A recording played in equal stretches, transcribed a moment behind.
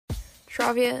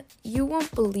Shravya, you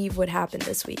won't believe what happened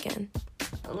this weekend.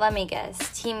 Let me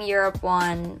guess. Team Europe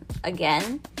won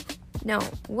again? No,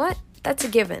 what? That's a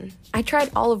given. I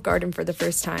tried Olive Garden for the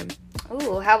first time.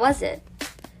 Ooh, how was it?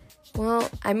 Well,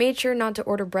 I made sure not to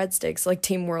order breadsticks like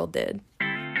Team World did.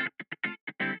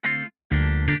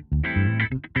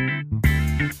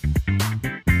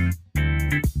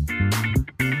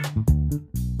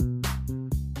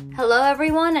 Hello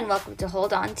everyone and welcome to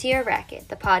Hold On to Your Racket,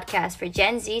 the podcast for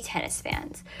Gen Z tennis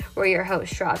fans. We're your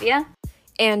hosts, Shravya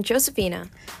and Josephina.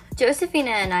 Josephina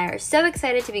and I are so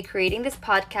excited to be creating this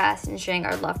podcast and sharing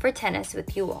our love for tennis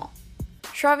with you all.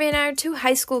 Shravya and I are two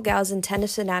high school gals and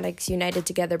tennis fanatics united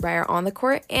together by our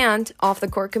on-the-court and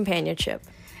off-the-court companionship.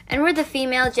 And we're the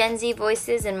female Gen Z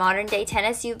voices in modern-day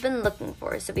tennis you've been looking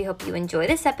for, so we hope you enjoy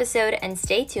this episode and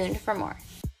stay tuned for more.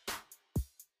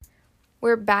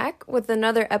 We're back with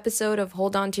another episode of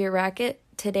Hold On to Your Racket.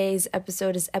 Today's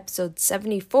episode is episode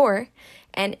 74,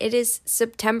 and it is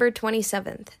September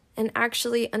 27th. And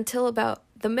actually, until about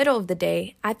the middle of the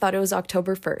day, I thought it was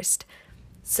October 1st.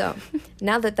 So,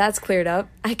 now that that's cleared up,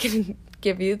 I can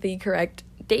give you the correct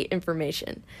date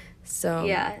information. So,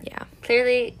 yeah.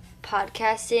 Clearly,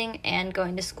 podcasting and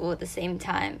going to school at the same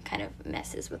time kind of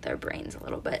messes with our brains a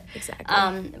little bit.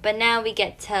 Exactly. But now we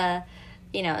get to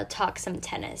talk some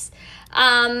tennis.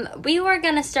 We were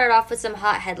going to start off with some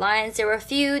hot headlines. There were a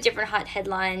few different hot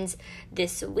headlines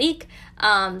this week,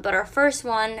 but our first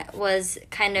one was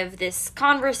kind of this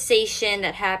conversation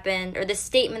that happened, or this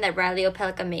statement that Reilly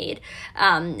Opelka made,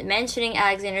 mentioning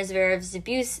Alexander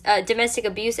Zverev's domestic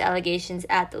abuse allegations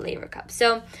at the Laver Cup.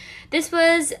 So this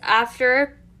was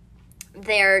after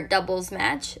their doubles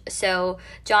match. So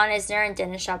John Isner and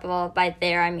Denis Shapovalov, by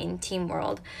there I mean Team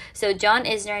World. So John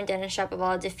Isner and Denis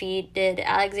Shapovalov defeated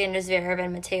Alexander Zverev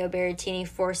and Matteo Berrettini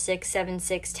 4-6,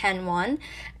 7-6, 10-1.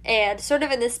 And sort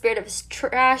of in the spirit of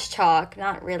trash talk,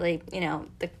 not really,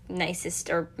 the nicest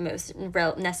or most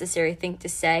necessary thing to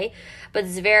say. But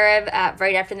Zverev,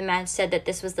 right after the match, said that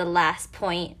this was the last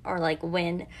point or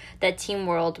win that Team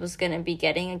World was going to be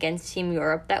getting against Team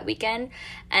Europe that weekend.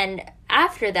 And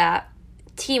after that,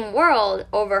 Team World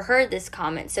overheard this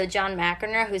comment. So John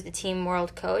McEnroe, who's the Team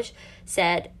World coach,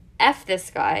 said, "F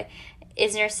this guy."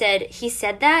 Isner said, "He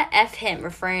said that? F him,"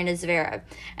 referring to Zverev.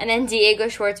 And then Diego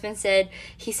Schwartzman said,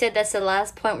 "He said that's the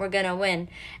last point we're going to win."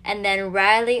 And then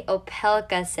Reilly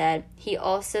Opelka said, he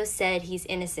also said he's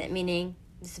innocent, meaning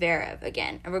Zverev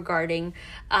again, regarding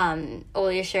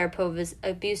Yulia Sharapova's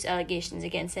abuse allegations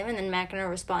against him. And then McEnroe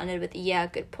responded with, "Yeah,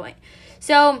 good point."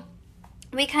 So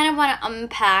we kind of want to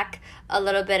unpack a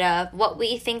little bit of what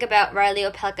we think about Reilly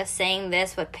Opelka saying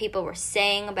this, what people were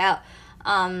saying about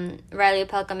Reilly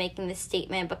Opelka making this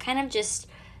statement, but kind of just,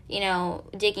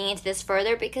 digging into this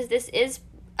further, because this is,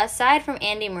 aside from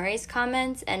Andy Murray's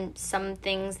comments and some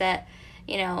things that,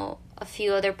 a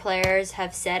few other players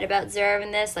have said about Zverev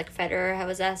in this, like Federer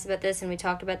was asked about this, and we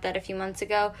talked about that a few months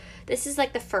ago. This is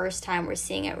the first time we're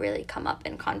seeing it really come up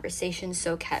in conversation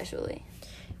so casually.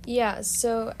 Yeah,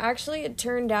 so actually it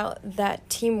turned out that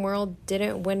Team World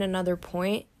didn't win another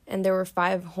point, and there were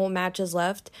 5 whole matches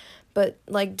left. But,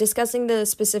 discussing the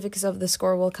specifics of the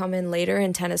score will come in later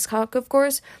in Tennis Talk, of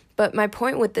course. But my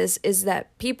point with this is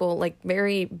that people,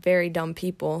 very, very dumb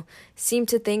people, seem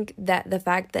to think that the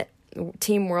fact that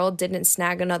Team World didn't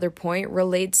snag another point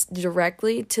relates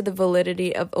directly to the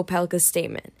validity of Opelka's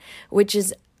statement, which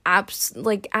is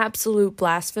absolute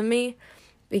blasphemy,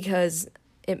 because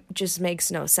it just makes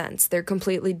no sense. They're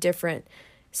completely different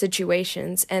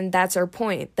situations, and that's our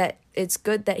point, that it's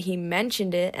good that he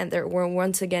mentioned it and that we're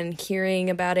once again hearing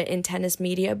about it in tennis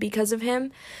media because of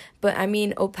him. But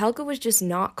Opelka was just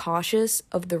not cautious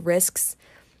of the risks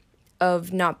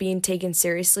of not being taken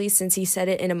seriously, since he said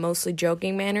it in a mostly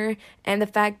joking manner, and the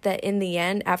fact that in the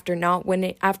end, after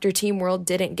Team World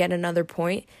didn't get another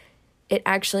point, it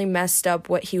actually messed up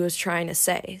what he was trying to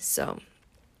say. So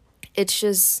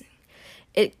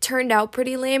it turned out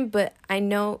pretty lame, but I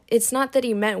know it's not that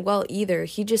he meant well either.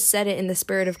 He just said it in the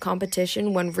spirit of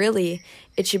competition, when really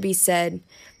it should be said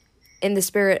in the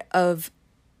spirit of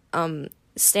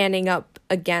standing up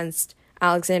against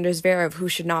Alexander Zverev, who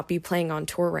should not be playing on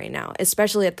tour right now,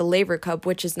 especially at the Laver Cup,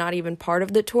 which is not even part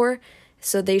of the tour.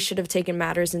 So they should have taken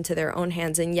matters into their own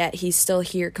hands, and yet he's still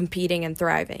here competing and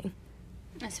thriving.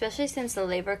 Especially since the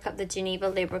Laver Cup, the Geneva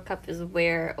Laver Cup, is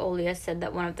where Olia said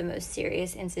that one of the most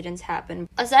serious incidents happened.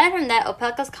 Aside from that,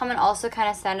 Opelka's comment also kind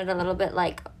of sounded a little bit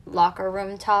like locker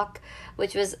room talk,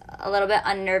 which was a little bit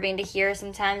unnerving to hear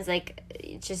sometimes,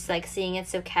 just seeing it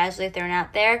so casually thrown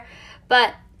out there.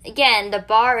 But again, the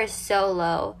bar is so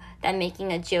low that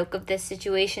making a joke of this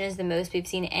situation is the most we've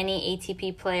seen any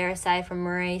ATP player, aside from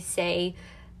Murray, say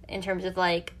in terms of,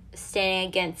 like, standing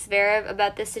against Zverev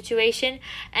about this situation.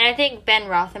 And I think Ben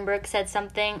Rothenberg said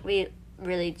something. We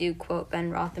really do quote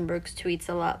Ben Rothenberg's tweets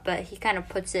a lot, but he kind of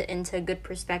puts it into good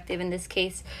perspective in this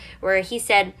case, where he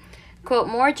said, quote,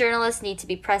 "More journalists need to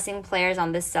be pressing players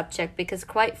on this subject because,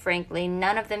 quite frankly,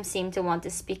 none of them seem to want to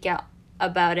speak out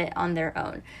about it on their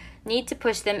own. Need to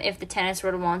push them if the tennis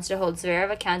world wants to hold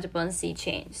Zverev accountable and see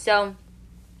change." So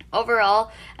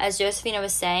overall, as Josefina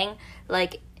was saying,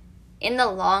 like, in the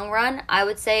long run, I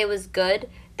would say it was good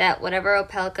that whatever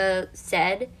Opelka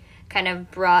said kind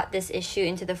of brought this issue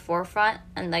into the forefront,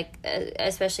 and, like,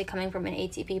 especially coming from an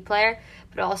ATP player,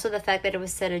 but also the fact that it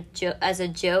was said as a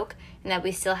joke, and that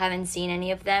we still haven't seen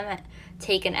any of them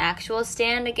take an actual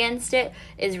stand against it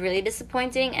is really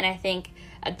disappointing. And I think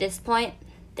at this point,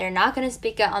 they're not going to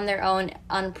speak out on their own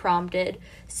unprompted.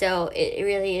 So it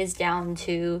really is down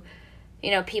to,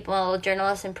 you know, people,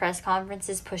 journalists and press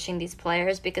conferences pushing these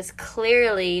players, because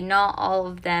clearly not all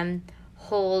of them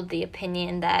hold the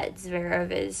opinion that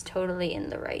Zverev is totally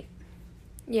in the right.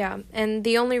 Yeah, and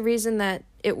the only reason that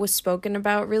it was spoken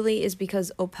about really is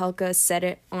because Opelka said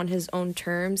it on his own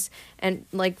terms. And,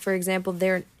 like, for example,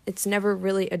 it's never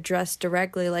really addressed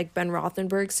directly, like Ben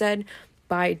Rothenberg said,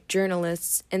 by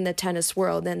journalists in the tennis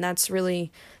world. And that's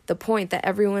really the point, that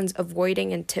everyone's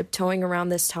avoiding and tiptoeing around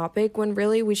this topic, when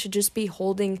really we should just be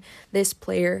holding this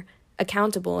player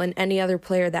accountable and any other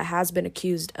player that has been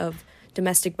accused of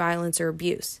domestic violence or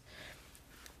abuse.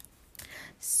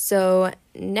 So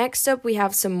next up, we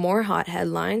have some more hot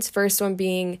headlines. First one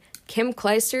being Kim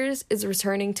Clijsters is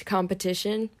returning to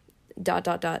competition, ...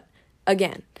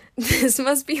 again. This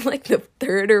must be like the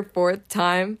third or fourth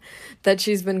time that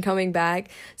she's been coming back.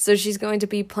 So she's going to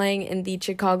be playing in the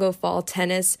Chicago Fall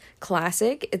Tennis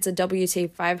Classic. It's a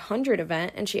WTA 500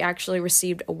 event, and she actually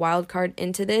received a wild card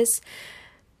into this.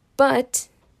 But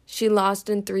she lost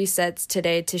in 3 sets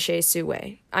today to Shea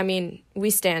Suwei. I mean, we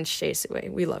stan Shea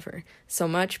Suwei. We love her so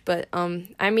much. But,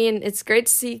 I mean, it's great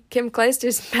to see Kim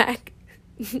Clijsters back.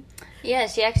 Yeah,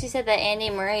 she actually said that Andy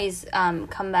Murray's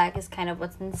comeback is kind of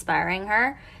what's inspiring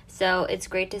her. So it's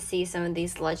great to see some of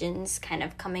these legends kind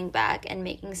of coming back and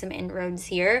making some inroads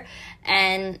here.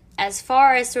 And as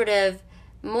far as sort of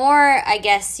more, I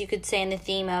guess you could say, in the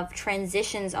theme of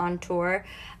transitions on tour,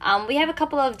 we have a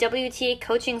couple of WTA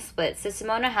coaching splits. So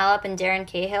Simona Halep and Darren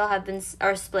Cahill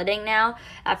are splitting now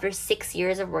after 6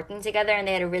 years of working together, and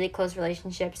they had a really close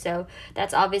relationship. So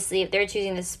that's obviously, if they're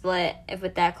choosing to split, if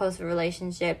with that close of a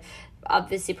relationship,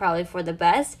 obviously probably for the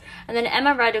best. And then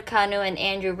Emma Raducanu and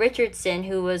Andrew Richardson,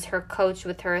 who was her coach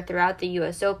with her throughout the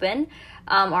U.S. Open,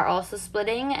 are also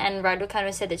splitting. And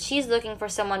Raducanu said that she's looking for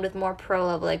someone with more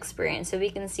pro-level experience. So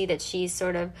we can see that she's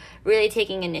sort of really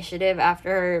taking initiative after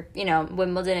her, you know,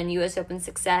 Wimbledon and U.S. Open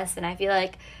success. And I feel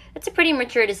like it's a pretty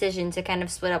mature decision to kind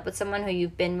of split up with someone who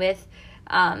you've been with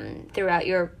throughout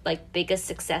your, like, biggest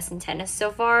success in tennis so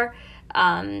far.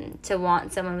 To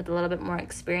want someone with a little bit more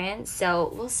experience.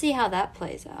 So we'll see how that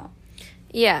plays out.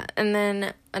 Yeah, and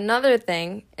then another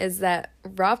thing is that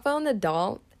Rafael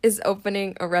Nadal is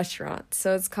opening a restaurant.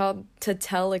 So it's called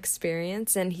Tatel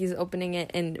Experience, and he's opening it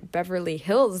in Beverly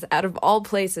Hills, out of all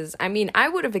places. I mean, I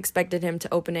would have expected him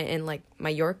to open it in, like,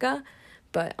 Mallorca,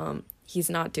 but he's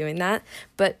not doing that.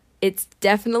 But it's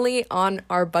definitely on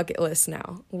our bucket list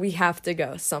now. We have to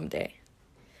go someday.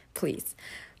 Please.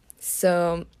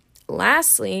 So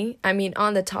lastly, I mean,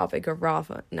 on the topic of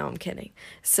Rafa, no, I'm kidding.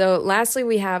 So lastly,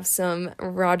 we have some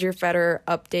Roger Federer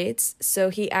updates. So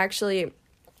he actually,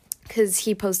 because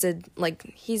he posted,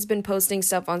 like, he's been posting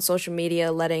stuff on social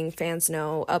media, letting fans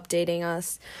know, updating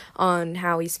us on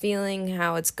how he's feeling,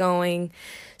 how it's going.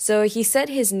 So he said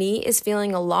his knee is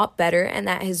feeling a lot better and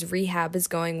that his rehab is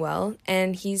going well.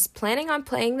 And he's planning on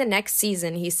playing the next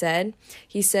season, he said.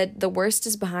 He said, "The worst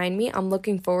is behind me. I'm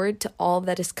looking forward to all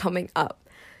that is coming up."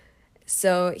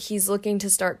 So he's looking to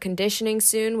start conditioning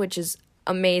soon, which is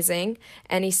amazing.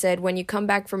 And he said, "When you come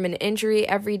back from an injury,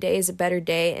 every day is a better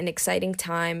day, an exciting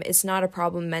time. It's not a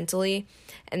problem mentally."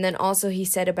 And then also he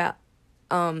said about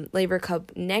Laver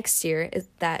Cup next year is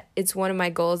that it's one of my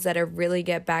goals that I really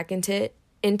get back into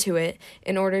it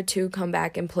in order to come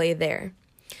back and play there.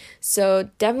 So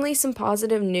definitely some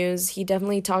positive news. He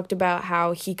definitely talked about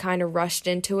how he kind of rushed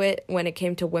into it when it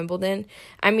came to Wimbledon.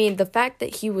 I mean, the fact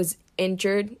that he was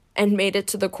injured and made it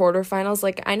to the quarterfinals,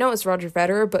 like, I know it's Roger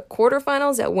Federer, but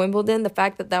quarterfinals at Wimbledon, the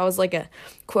fact that that was like a,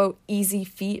 quote, easy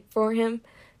feat for him,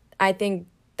 I think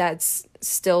that's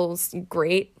still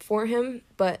great for him.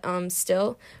 But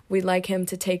still, we'd like him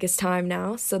to take his time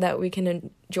now so that we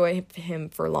can enjoy him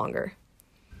for longer.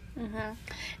 Mm-hmm.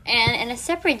 And in a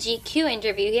separate GQ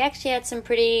interview, he actually had some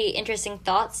pretty interesting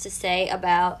thoughts to say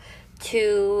about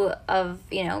two of,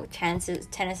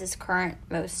 tennis's current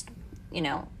most,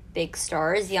 big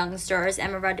stars, young stars,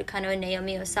 Emma Raducanu and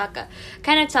Naomi Osaka,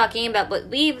 kind of talking about what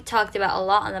we've talked about a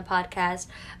lot on the podcast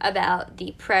about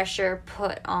the pressure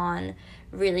put on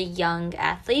really young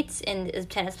athletes and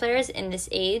tennis players in this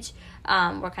age,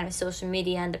 where kind of social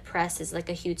media and the press is like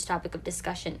a huge topic of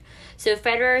discussion. So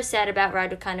Federer said about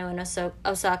Raducanu and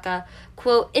Osaka,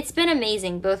 quote, "It's been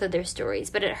amazing, both of their stories,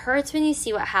 but it hurts when you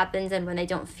see what happens and when they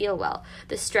don't feel well.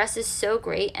 The stress is so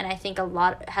great, and I think a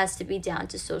lot has to be down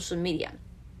to social media."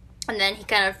 And then he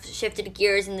kind of shifted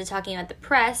gears into talking about the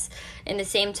press in the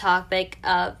same topic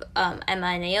of Emma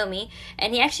and Naomi.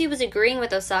 And he actually was agreeing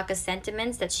with Osaka's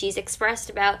sentiments that she's expressed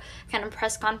about kind of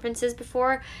press conferences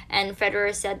before. And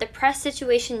Federer said the press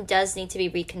situation does need to be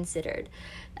reconsidered.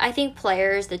 I think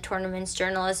players, the tournaments,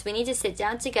 journalists, we need to sit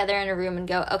down together in a room and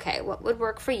go, okay, what would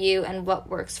work for you and what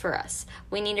works for us?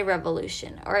 We need a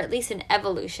revolution, or at least an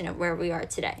evolution of where we are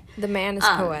today. The man is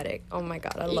poetic. Oh my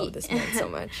God, I love this man so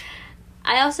much.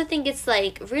 I also think it's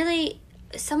like really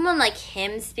someone like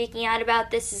him speaking out about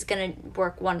this is gonna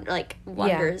work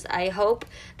wonders. Yeah. I hope,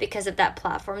 because of that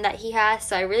platform that he has.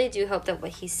 So I really do hope that what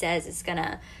he says is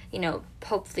gonna,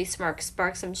 hopefully spark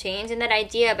some change. And that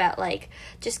idea about like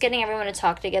just getting everyone to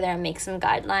talk together and make some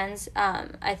guidelines,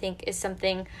 I think is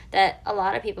something that a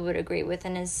lot of people would agree with,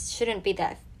 and shouldn't be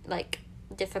that like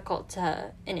difficult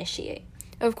to initiate.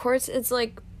 Of course, it's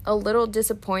like a little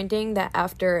disappointing that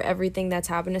after everything that's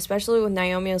happened, especially with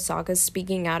Naomi Osaka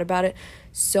speaking out about it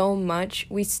so much,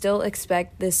 we still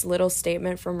expect this little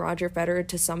statement from Roger Federer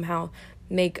to somehow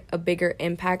make a bigger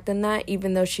impact than that,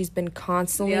 even though she's been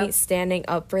constantly standing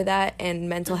up for that and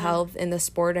mental health in the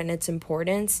sport and its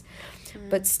importance.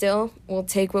 But still, we'll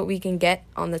take what we can get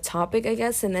on the topic, I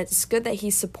guess, and it's good that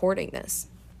he's supporting this.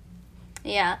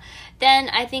 Yeah. Then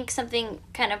I think something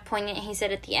kind of poignant he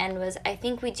said at the end was, I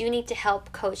think we do need to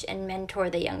help coach and mentor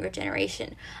the younger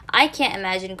generation. I can't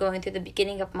imagine going through the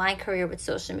beginning of my career with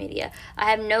social media.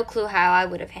 I have no clue how I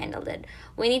would have handled it.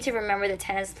 We need to remember that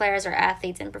tennis players are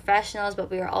athletes and professionals, but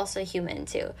we are also human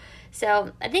too.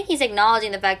 So I think he's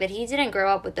acknowledging the fact that he didn't grow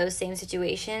up with those same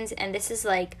situations, and this is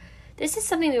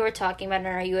something we were talking about in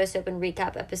our U.S. Open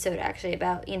recap episode, actually,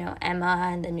 about, Emma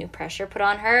and the new pressure put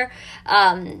on her.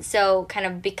 So kind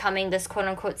of becoming this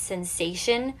quote-unquote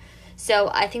sensation.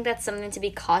 So I think that's something to be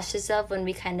cautious of when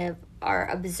we kind of are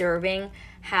observing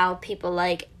how people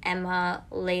like Emma,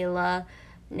 Layla,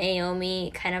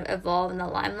 Naomi kind of evolve in the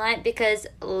limelight. Because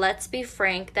let's be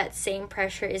frank, that same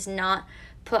pressure is not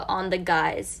put on the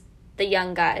guys, the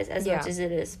young guys, as much as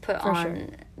it is put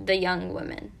on the young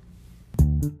women.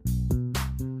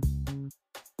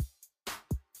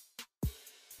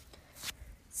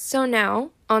 So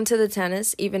now, onto the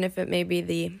tennis, even if it may be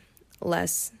the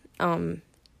less kind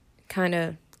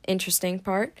of interesting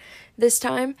part this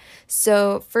time.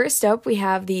 So first up, we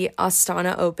have the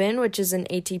Astana Open, which is an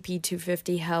ATP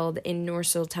 250 held in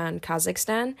Nur-Sultan,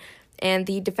 Kazakhstan. And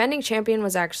the defending champion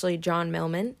was actually John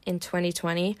Millman in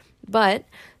 2020, but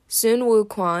Soonwoo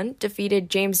Kwon defeated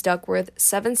James Duckworth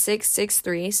 7-6,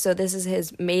 6-3, so this is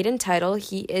his maiden title.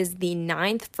 He is the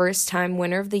 9th first-time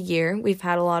winner of the year. We've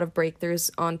had a lot of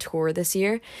breakthroughs on tour this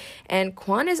year. And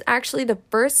Kwon is actually the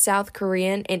first South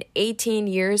Korean in 18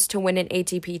 years to win an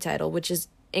ATP title, which is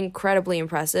incredibly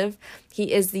impressive.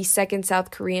 He is the second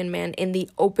South Korean man in the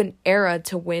Open era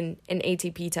to win an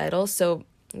ATP title, so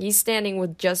he's standing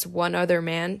with just one other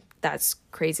man. That's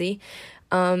crazy.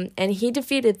 And he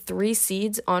defeated 3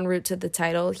 seeds en route to the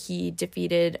title. He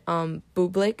defeated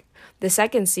Bublik, the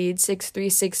second seed, 6-3,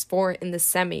 6-4 in the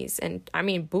semis. And, I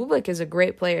mean, Bublik is a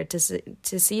great player. To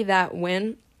see that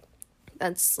win,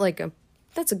 that's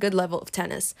a good level of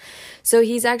tennis. So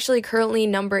he's actually currently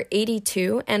number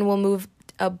 82 and will move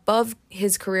above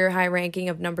his career high ranking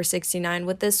of number 69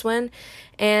 with this win.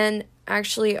 And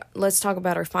actually, let's talk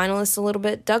about our finalists a little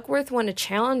bit. Duckworth won a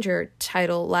challenger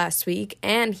title last week,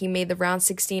 and he made the round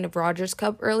 16 of Rogers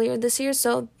Cup earlier this year,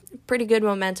 so pretty good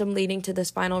momentum leading to this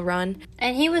final run.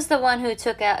 And he was the one who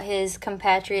took out his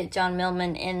compatriot John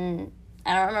Millman in,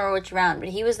 I don't remember which round, but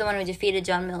he was the one who defeated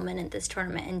John Millman in this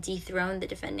tournament and dethroned the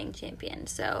defending champion.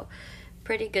 So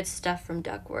pretty good stuff from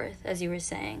Duckworth, as you were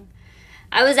saying.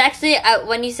 I was actually,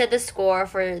 when you said the score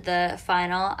for the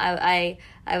final, I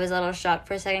was a little shocked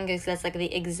for a second because that's like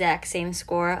the exact same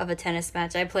score of a tennis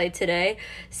match I played today.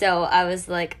 So I was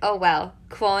like, oh wow,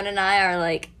 Kwon and I are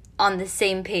like on the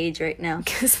same page right now.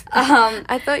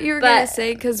 I thought you were going to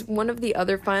say because one of the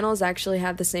other finals actually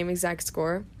had the same exact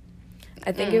score.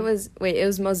 I think it was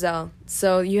Moselle.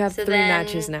 So you have 3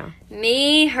 matches now.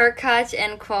 Me, Hurkacz,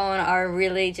 and Kwon are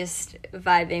really just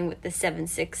vibing with the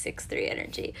 7-6-6-3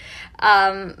 energy.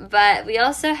 But we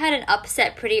also had an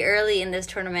upset pretty early in this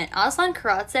tournament. Aslan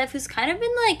Karatsev, who's kind of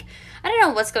been like, I don't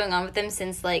know what's going on with him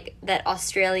since like that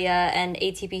Australia and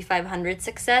ATP 500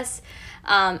 success,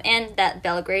 and that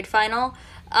Belgrade final.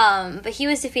 But he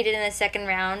was defeated in the second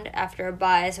round after a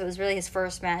bye, so it was really his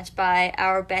first match by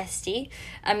our bestie,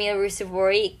 Emil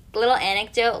Ruusuvuori. Little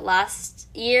anecdote, last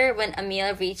year when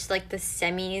Emil reached like the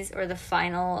semis or the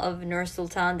final of Nur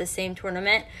Sultan, the same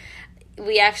tournament,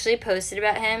 we actually posted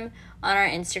about him on our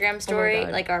Instagram story,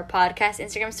 like our podcast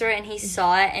Instagram story, and he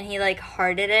saw it and he like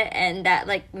hearted it, and that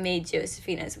like made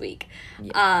Josefina's week.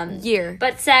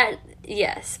 But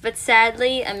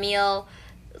sadly, Emil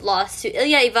lost to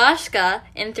Ilya Ivashka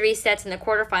in 3 sets in the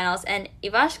quarterfinals, and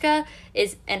Ivashka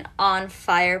is an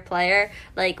on-fire player.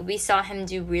 Like, we saw him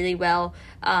do really well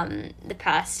the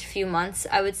past few months,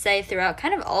 I would say, throughout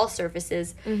kind of all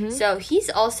surfaces. So he's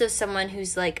also someone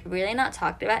who's, like, really not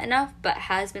talked about enough, but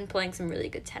has been playing some really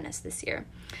good tennis this year.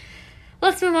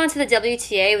 Let's move on to the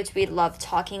WTA, which we love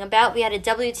talking about. We had a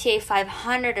WTA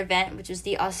 500 event, which was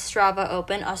the Ostrava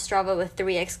Open. Ostrava with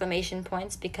 3 exclamation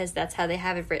points, because that's how they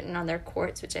have it written on their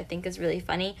courts, which I think is really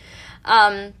funny.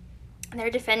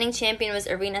 Their defending champion was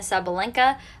Aryna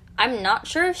Sabalenka. I'm not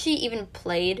sure if she even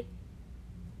played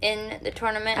in the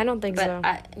tournament. I don't think so.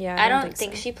 I don't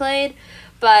think she played.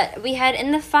 But we had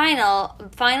in the final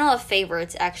of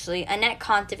favorites, actually, Anett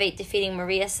Kontaveit defeating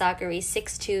Maria Sakkari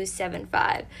 6-2,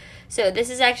 7-5. So this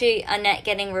is actually Anett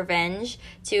getting revenge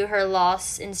to her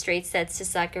loss in straight sets to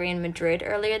Sakkari in Madrid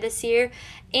earlier this year.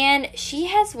 And she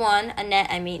has won,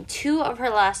 2 of her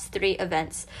last 3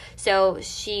 events. So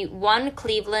she won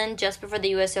Cleveland just before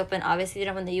the U.S. Open. Obviously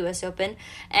didn't win the U.S. Open.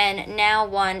 And now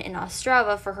won in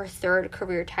Ostrava for her 3rd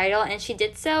career title. And she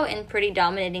did so in pretty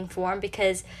dominating form,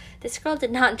 because this girl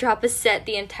did not drop a set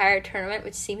the entire tournament,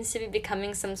 which seems to be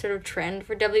becoming some sort of trend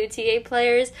for WTA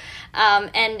players.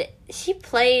 And she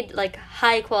played like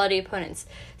high-quality opponents.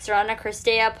 Sorana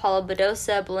Cirstea, Paula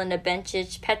Badosa, Belinda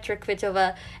Bencic, Petra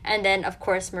Kvitova, and then, of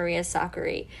course, Maria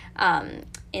Sakkari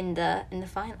in the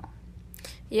final.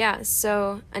 Yeah,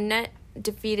 so Anett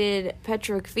defeated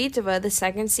Petra Kvitova, the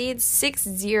 2nd seed,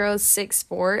 6-0,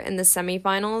 6-4 in the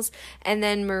semifinals, and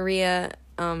then Maria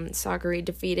Sakkari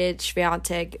defeated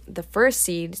Swiatek, the 1st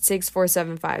seed,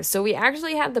 6-4, 7-5. So we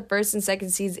actually had the 1st and 2nd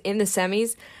seeds in the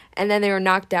semis, and then they were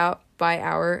knocked out by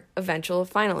our eventual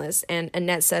finalists. And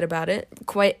Anett said about it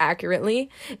quite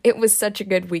accurately, "It was such a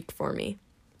good week for me."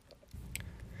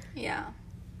 Yeah.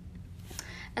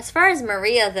 As far as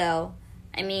Maria, though,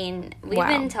 I mean, we've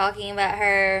been talking about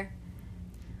her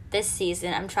this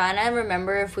season. I'm trying to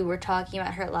remember if we were talking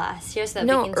about her last year, so that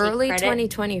we can early take credit.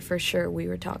 2020 for sure we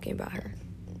were talking about her.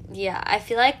 Yeah, I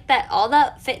feel like that all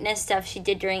that fitness stuff she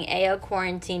did during AO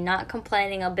quarantine, not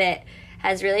complaining a bit,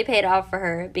 has really paid off for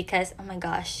her, because, oh my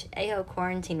gosh, AO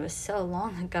quarantine was so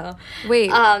long ago.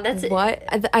 Wait, that's what?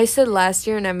 I said last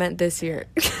year and I meant this year.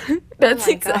 That's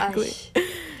exactly. Gosh.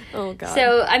 Oh, God.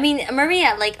 So, I mean,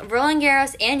 Maria, like, Roland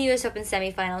Garros and U.S. Open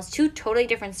semifinals, 2 totally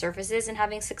different surfaces, and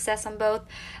having success on both.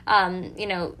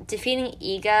 Defeating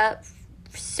Iga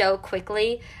so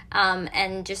quickly,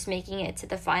 and just making it to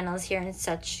the finals here in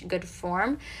such good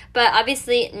form. But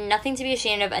obviously, nothing to be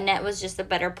ashamed of. Anett was just a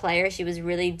better player. She was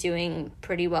really doing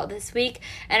pretty well this week.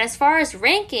 And as far as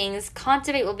rankings,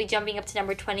 Kontaveit will be jumping up to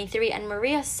number 23, and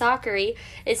Maria Sakkari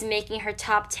is making her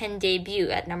top 10 debut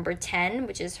at number 10,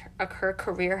 which is her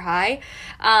career high.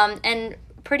 And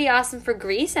pretty awesome for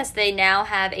Greece, as they now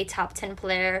have a top 10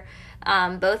 player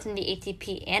both in the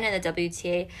ATP and in the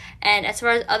WTA. And as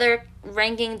far as other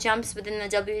ranking jumps within the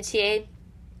WTA,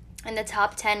 in the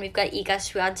top 10, we've got Iga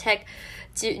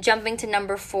Swiatek jumping to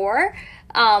number 4.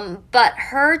 But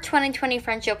her 2020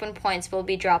 French Open points will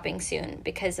be dropping soon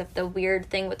because of the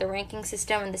weird thing with the ranking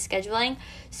system and the scheduling.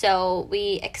 So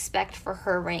we expect for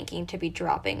her ranking to be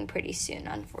dropping pretty soon,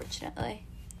 unfortunately.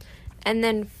 And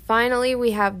then finally, we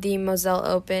have the Moselle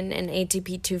Open and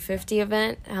ATP 250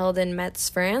 event held in Metz,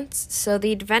 France. So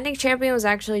the defending champion was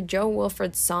actually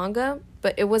Jo-Wilfried Tsonga,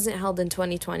 but it wasn't held in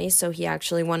 2020, so he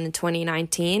actually won in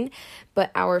 2019. But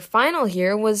our final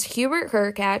here was Hubert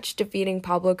Hurkacz defeating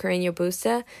Pablo Carreño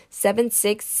Busta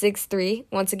 7-6, 6-3.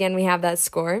 Once again, we have that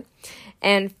score.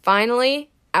 And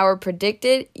finally, our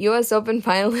predicted U.S. Open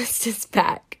finalist is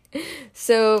back.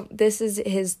 So this is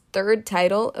his 3rd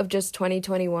title of just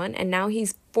 2021, and now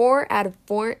he's 4 out of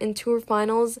 4 in tour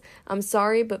finals. I'm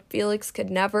sorry, but Felix could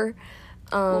never.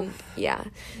 Yeah.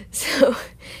 So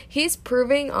he's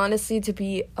proving honestly to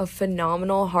be a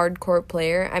phenomenal hardcourt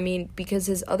player. I mean, because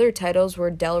his other titles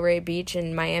were Delray Beach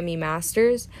and Miami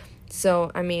Masters.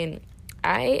 So, I mean,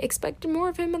 I expected more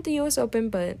of him at the US Open,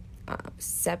 but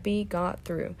Seppi got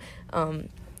through.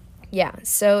 Yeah,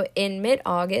 so in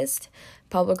mid-August,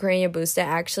 Pablo Carreño Busta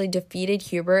actually defeated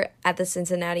Hubert at the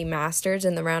Cincinnati Masters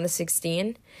in the round of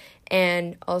 16.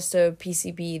 And also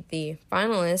PCB, the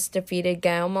finalist, defeated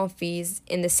Gael Monfils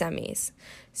in the semis.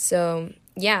 So,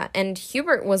 yeah, and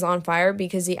Hubert was on fire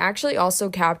because he actually also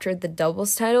captured the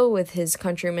doubles title with his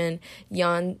countryman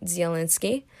Jan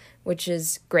Zielinski, which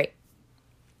is great.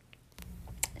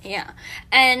 Yeah.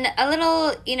 And a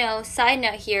little, side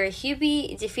note here,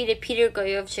 Hubie defeated Peter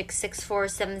Gojovcik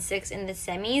 6-4, 7-6 in the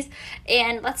semis.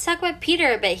 And let's talk about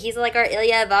Peter a bit. He's like our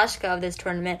Ilya Ivashka of this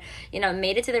tournament.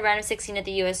 Made it to the round of 16 at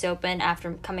the US Open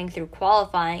after coming through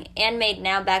qualifying, and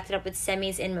now backed it up with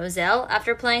semis in Moselle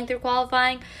after playing through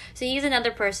qualifying. So he's another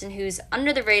person who's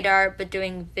under the radar but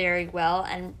doing very well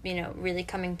and, really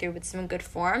coming through with some good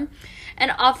form. And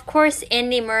of course,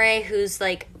 Andy Murray, who's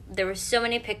like, there were so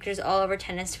many pictures all over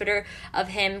tennis Twitter of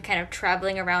him kind of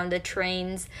traveling around the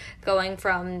trains, going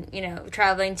from,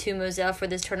 traveling to Moselle for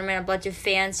this tournament. A bunch of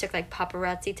fans took, like,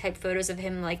 paparazzi type photos of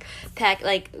him,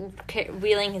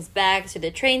 wheeling his bags to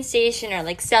the train station, or,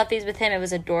 like, selfies with him. It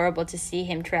was adorable to see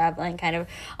him traveling kind of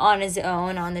on his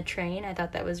own on the train. I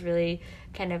thought that was really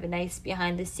kind of a nice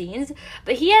behind the scenes.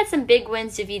 But he had some big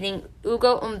wins, defeating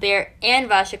Ugo Humbert and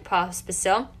Vasek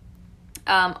Pospisil.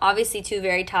 Obviously two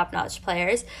very top-notch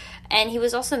players, and he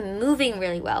was also moving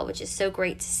really well, which is so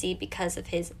great to see because of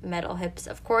his metal hips,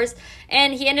 of course.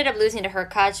 And he ended up losing to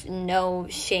Hurkacz, no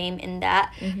shame in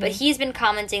that. But he's been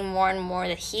commenting more and more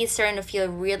that he's starting to feel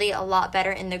really a lot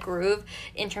better in the groove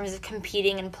in terms of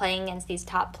competing and playing against these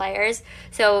top players.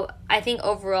 So I think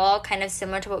overall, kind of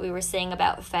similar to what we were saying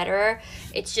about Federer,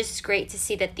 it's just great to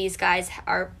see that these guys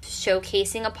are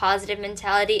showcasing a positive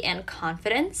mentality and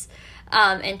confidence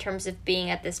in terms of being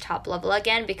at this top level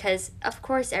again, because of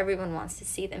course everyone wants to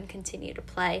see them continue to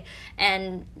play,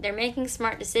 and they're making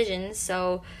smart decisions.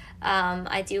 So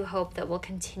I do hope that we'll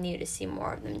continue to see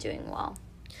more of them doing well.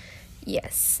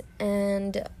 Yes.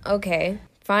 And okay,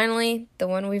 finally, the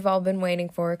one we've all been waiting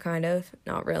for, kind of,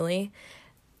 not really,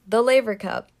 the Laver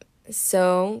Cup.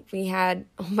 So we had,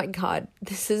 oh my god,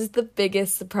 this is the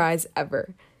biggest surprise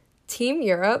ever. Team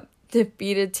Europe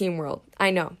defeated Team World.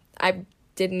 I know, I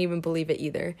didn't even believe it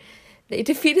either. They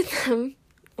defeated them.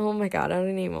 Oh my god, I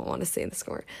don't even want to say the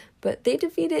score. But they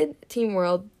defeated Team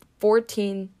World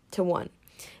 14-1.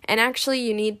 And actually,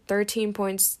 you need 13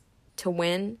 points to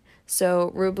win.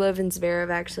 So Rublev and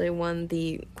Zverev actually won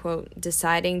the, quote,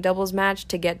 deciding doubles match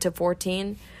to get to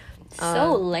 14.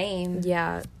 So lame.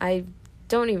 Yeah, I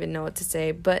don't even know what to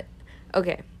say. But,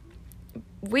 okay.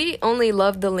 We only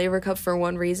love the Laver Cup for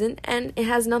one reason, and it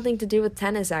has nothing to do with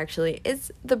tennis, actually. It's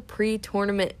the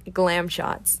pre-tournament glam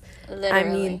shots. Literally. I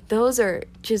mean, those are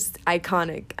just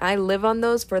iconic. I live on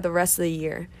those for the rest of the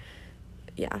year.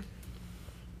 Yeah.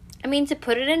 I mean, to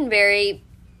put it in very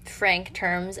frank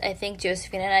terms, I think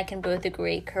Josephine and I can both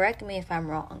agree. Correct me if I'm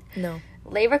wrong. No.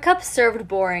 Laver Cup served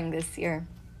boring this year.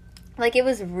 Like, it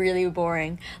was really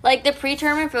boring. Like, the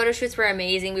pre-tournament photo shoots were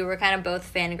amazing. We were kind of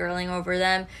both fangirling over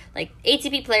them. Like,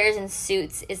 ATP players in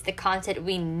suits is the content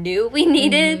we knew we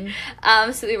needed.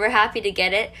 So we were happy to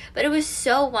get it. But it was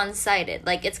so one-sided.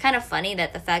 Like, it's kind of funny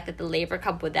that the fact that the Laver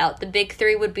Cup without the big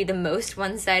three would be the most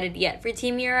one-sided yet for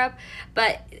Team Europe.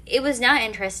 But it was not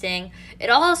interesting. It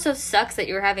also sucks that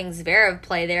you were having Zverev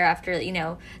play there after,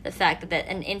 the fact that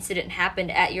an incident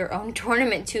happened at your own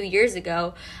tournament 2 years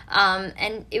ago.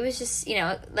 And it was just,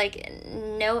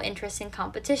 no interesting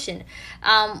competition.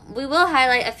 We will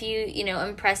highlight a few,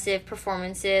 impressive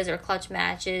performances or clutch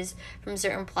matches from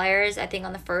certain players. I think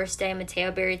on the first day,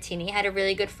 Matteo Berrettini had a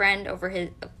really good win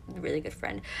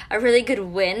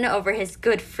over his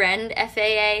good friend,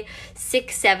 FAA, 6-7,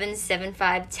 7-5,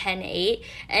 10-8.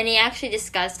 And he actually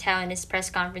discussed how in his press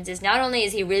conferences, not only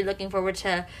is he really looking forward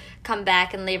to come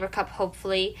back in Laver Cup,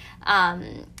 hopefully,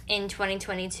 in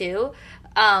 2022,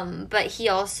 but he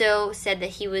also said that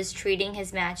he was treating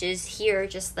his matches here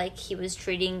just like he was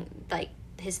treating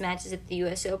his matches at the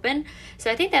US Open.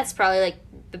 So I think that's probably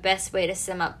the best way to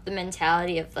sum up the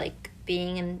mentality of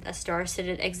being in a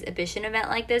star-studded exhibition event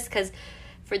like this, because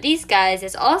for these guys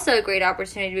it's also a great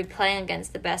opportunity to be playing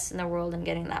against the best in the world and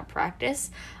getting that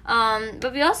practice.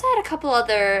 But we also had a couple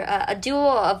other a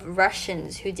duo of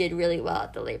Russians who did really well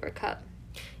at the Laver Cup.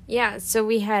 Yeah, so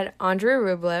we had Andrei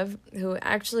Rublev, who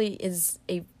actually is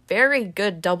a very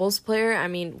good doubles player. I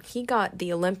mean, he got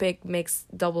the Olympic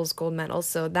mixed doubles gold medal,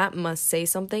 so that must say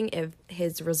something if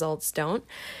his results don't.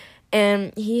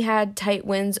 And he had tight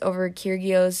wins over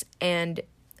Kyrgios and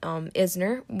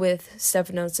Isner with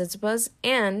Stefanos Tsitsipas,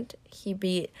 and he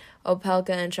beat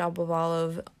Opelka and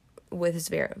Shapovalov with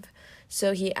Zverev.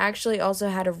 So he actually also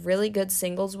had a really good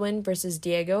singles win versus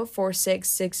Diego, 4-6,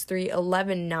 6-3,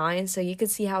 11-9. So you could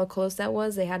see how close that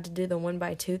was. They had to do the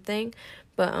 1-2 thing.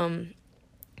 But,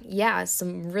 yeah,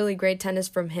 some really great tennis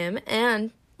from him.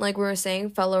 And, like we were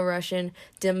saying, fellow Russian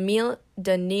Daniil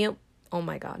Medvedev.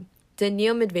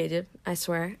 I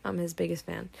swear, I'm his biggest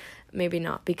fan. Maybe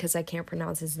not, because I can't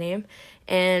pronounce his name.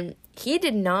 And he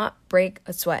did not break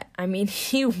a sweat. I mean,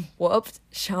 he whooped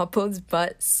Shapo's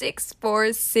butt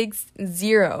 6-4,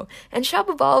 6-0. And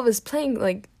Shapovalov is playing,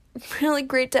 like, really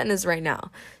great tennis right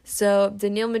now. So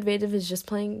Daniil Medvedev is just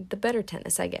playing the better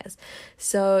tennis, I guess.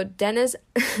 So Dennis,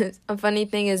 a funny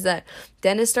thing is that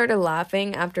Dennis started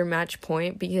laughing after match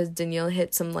point because Daniil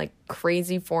hit some, like,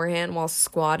 crazy forehand while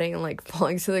squatting and, like,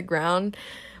 falling to the ground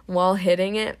while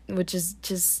hitting it, which is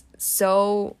just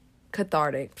so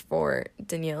cathartic for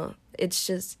Daniil. It's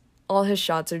just, all his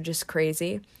shots are just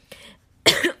crazy.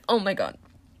 Oh my god.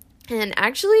 And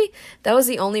actually, that was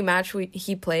the only match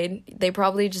he played. They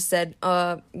probably just said,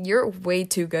 you're way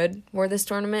too good for this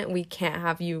tournament. We can't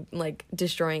have you, like,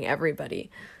 destroying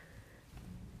everybody.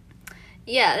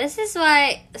 Yeah, this is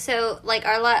why, so, like,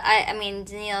 I mean,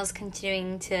 Daniil's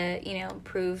continuing to,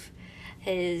 prove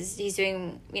he's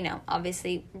doing,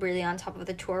 obviously really on top of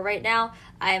the tour right now.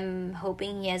 I'm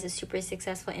hoping he has a super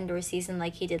successful indoor season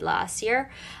like he did last year,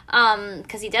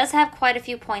 because he does have quite a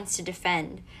few points to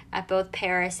defend at both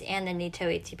Paris and the NATO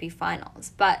ATP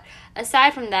finals. But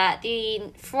aside from that,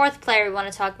 the fourth player we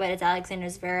want to talk about is Alexander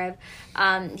Zverev.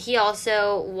 He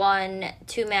also won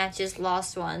 2 matches,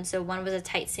 lost 1. So one was a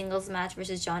tight singles match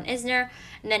versus John Isner,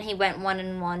 and then he went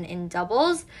 1-1 in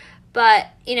doubles. But,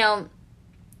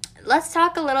 let's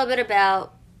talk a little bit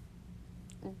about,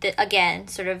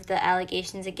 sort of the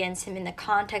allegations against him in the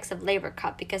context of Laver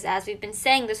Cup, because as we've been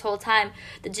saying this whole time,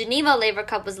 the Geneva Laver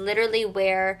Cup was literally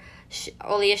where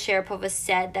Yulia Sharapova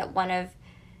said that one of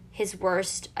his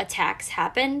worst attacks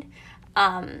happened.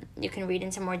 You can read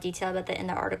into more detail about that in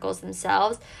the articles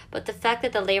themselves, but the fact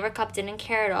that the Laver Cup didn't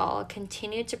care at all,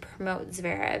 continued to promote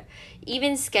Zverev,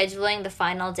 even scheduling the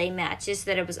final day matches so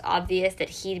that it was obvious that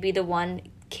he'd be the one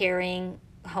carrying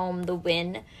home the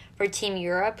win for Team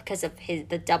Europe, because of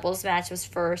the doubles match was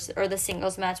first, or the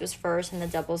singles match was first and the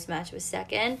doubles match was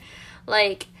second.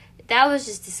 Like, that was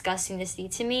just disgusting to see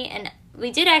to me. And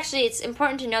it's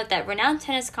important to note that renowned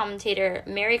tennis commentator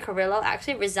Mary Carrillo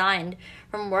actually resigned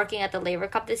from working at the Laver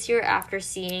Cup this year after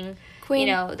seeing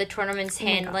the tournament's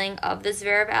handling of the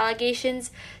Zverev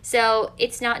allegations. So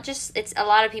it's not just, a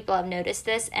lot of people have noticed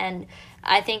this, and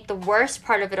I think the worst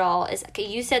part of it all is, okay,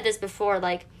 you said this before,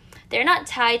 like, they're not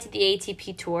tied to the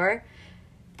ATP Tour.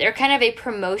 They're kind of a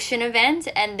promotion event,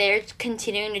 and they're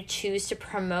continuing to choose to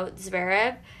promote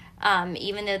Zverev,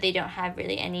 even though they don't have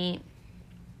really any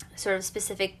sort of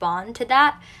specific bond to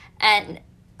that. And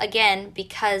again,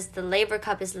 because the Laver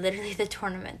Cup is literally the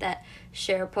tournament that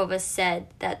Sharapova said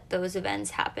that those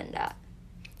events happened at.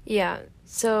 Yeah,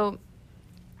 so,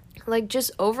 like,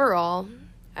 just overall,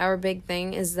 our big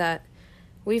thing is that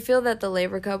we feel that the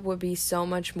Laver Cup would be so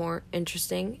much more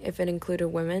interesting if it included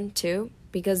women, too.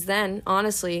 Because then,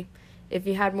 honestly, if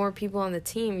you had more people on the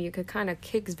team, you could kind of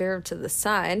kick Zverev to the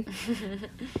side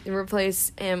and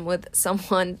replace him with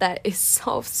someone that is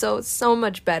so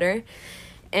much better.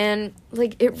 And,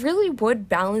 like, it really would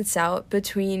balance out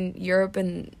between Europe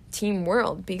and Team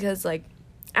World. Because, like,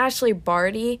 Ashley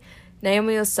Barty,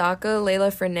 Naomi Osaka, Leila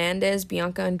Fernandez,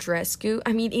 Bianca Andreescu,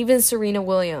 I mean, even Serena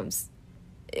Williams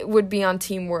would be on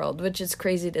Team World, which is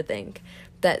crazy to think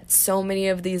that so many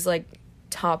of these, like,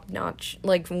 top-notch,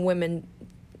 like,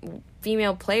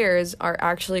 female players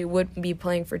would be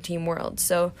playing for Team World.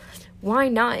 So why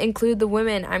not include the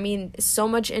women? I mean, so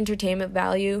much entertainment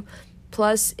value,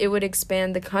 plus it would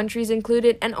expand the countries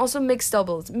included, and also mixed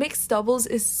doubles. Mixed doubles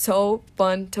is so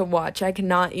fun to watch. I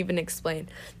cannot even explain.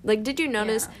 Like, did you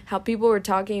notice how people were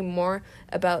talking more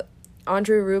about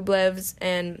Andrei Rublev's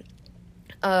and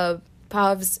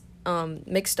Pav's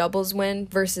mixed doubles win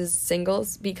versus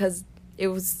singles, because it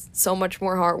was so much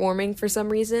more heartwarming for some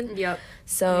reason. Yep.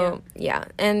 So, yeah.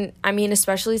 And, I mean,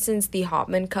 especially since the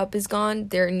Hopman Cup is gone,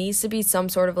 there needs to be some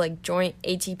sort of, like, joint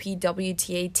ATP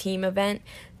WTA team event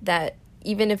that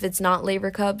even if it's not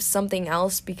Laver Cup, something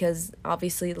else, because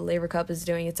obviously the Laver Cup is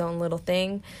doing its own little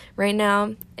thing right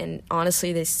now, and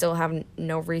honestly they still have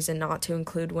no reason not to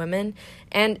include women,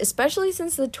 and especially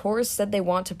since the tours said they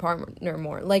want to partner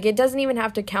more. Like, it doesn't even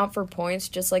have to count for points,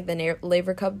 just like the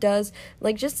Laver Cup does.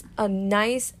 Like, just a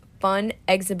nice, fun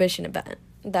exhibition event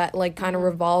that, like, kind of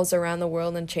revolves around the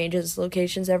world and changes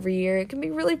locations every year. It can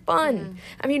be really fun.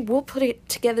 I mean, we'll put it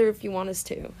together if you want us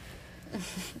to.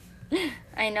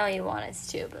 I know you want us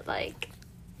to, but, like,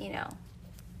 you know,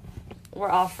 we're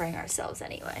offering ourselves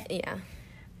anyway. Yeah.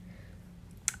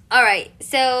 All right,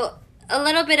 so a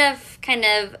little bit of kind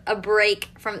of a break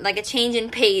from, like, a change in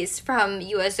pace from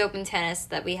U.S. Open tennis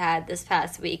that we had this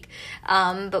past week.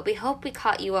 But we hope we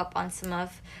caught you up on some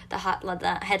of the hot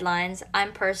headlines.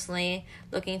 I'm personally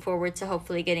looking forward to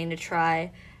hopefully getting to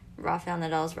try Rafael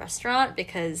Nadal's restaurant,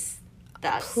 because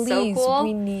that's so cool. Please,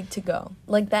 we need to go.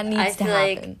 Like, that needs to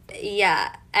happen.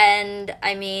 Yeah, and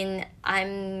I mean,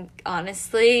 I'm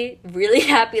honestly really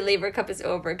happy Laver Cup is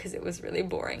over, because it was really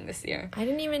boring this year. I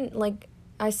didn't even, like,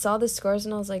 I saw the scores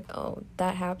and I was like, oh,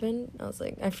 that happened? I was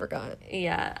like, I forgot.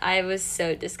 Yeah, I was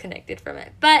so disconnected from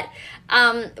it. But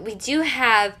we do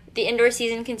have the indoor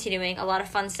season continuing. A lot of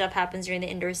fun stuff happens during the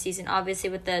indoor season, obviously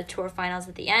with the tour finals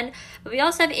at the end. But we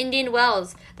also have Indian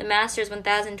Wells, the Masters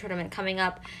 1000 tournament, coming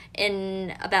up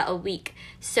in about a week.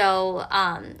 So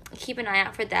keep an eye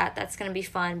out for that. That's going to be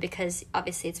fun, because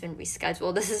obviously it's been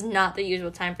rescheduled. This is not the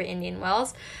usual time for Indian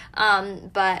Wells.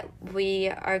 But we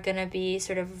are going to be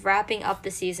sort of wrapping up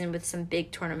the season with some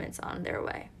big tournaments on their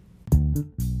way.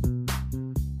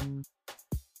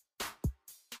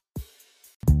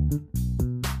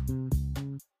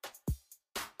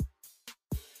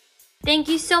 Thank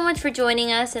you so much for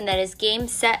joining us, and that is Game,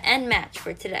 Set, and Match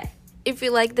for today. If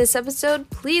you like this episode,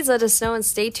 please let us know and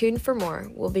stay tuned for more.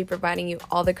 We'll be providing you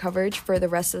all the coverage for the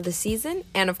rest of the season,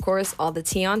 and of course, all the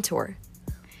tea on tour.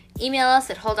 Email us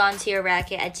at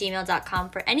holdontoyourracket@gmail.com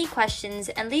for any questions,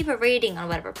 and leave a rating on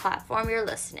whatever platform you're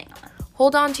listening on.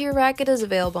 Hold On To Your Racket is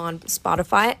available on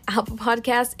Spotify, Apple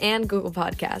Podcasts, and Google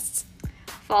Podcasts.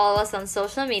 Follow us on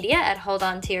social media at Hold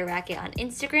On To Your Racket on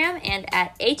Instagram and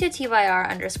at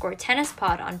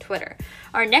HOTYR_tennispod on Twitter.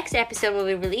 Our next episode will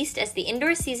be released as the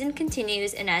indoor season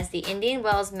continues and as the Indian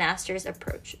Wells Masters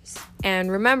approaches.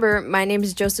 And remember, my name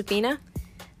is Josephina.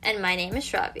 And my name is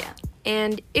Shravya.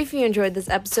 And if you enjoyed this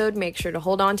episode, make sure to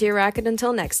hold on to your racket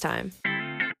until next time.